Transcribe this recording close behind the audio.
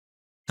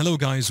Hello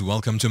guys,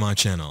 welcome to my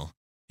channel.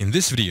 In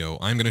this video,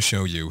 I'm going to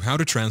show you how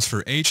to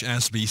transfer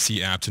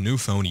HSBC app to new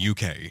phone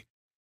UK.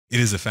 It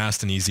is a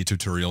fast and easy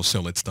tutorial,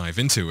 so let's dive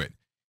into it.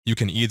 You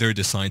can either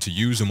decide to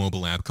use a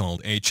mobile app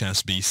called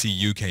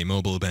HSBC UK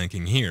Mobile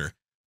Banking here,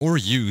 or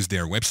use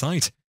their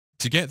website.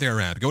 To get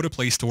their app, go to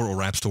Play Store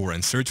or App Store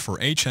and search for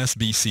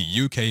HSBC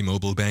UK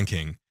Mobile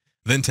Banking.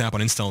 Then tap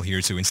on Install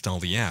here to install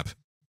the app.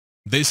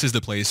 This is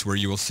the place where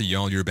you will see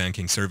all your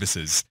banking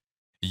services.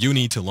 You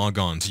need to log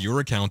on to your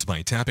account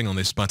by tapping on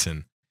this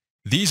button.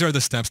 These are the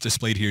steps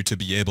displayed here to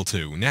be able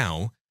to.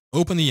 Now,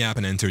 open the app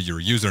and enter your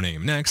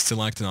username. Next,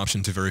 select an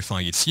option to verify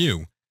it's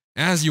you.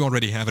 As you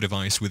already have a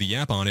device with the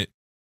app on it,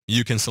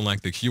 you can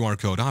select the QR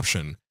code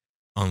option.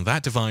 On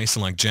that device,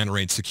 select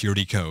Generate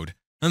Security Code,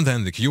 and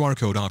then the QR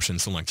code option,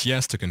 select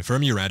Yes to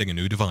confirm you're adding a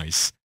new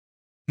device.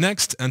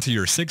 Next, enter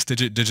your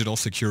 6-digit digital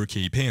secure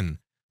key PIN,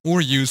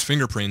 or use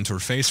fingerprint or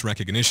face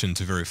recognition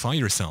to verify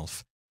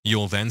yourself.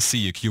 You'll then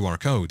see a QR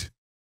code.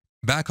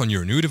 Back on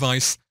your new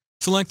device,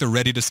 select the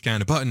Ready to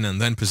Scan button and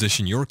then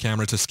position your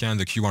camera to scan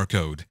the QR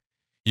code.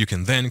 You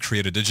can then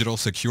create a digital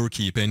secure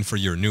key PIN for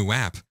your new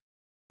app.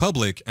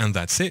 Public, and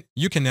that's it.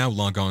 You can now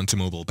log on to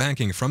mobile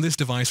banking from this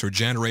device or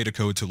generate a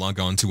code to log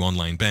on to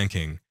online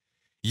banking.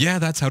 Yeah,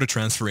 that's how to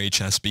transfer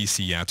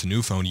HSBC app to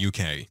new phone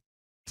UK.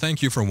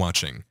 Thank you for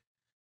watching.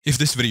 If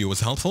this video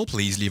was helpful,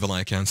 please leave a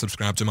like and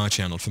subscribe to my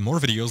channel for more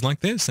videos like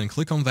this and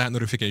click on that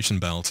notification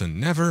bell to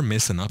never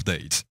miss an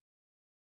update.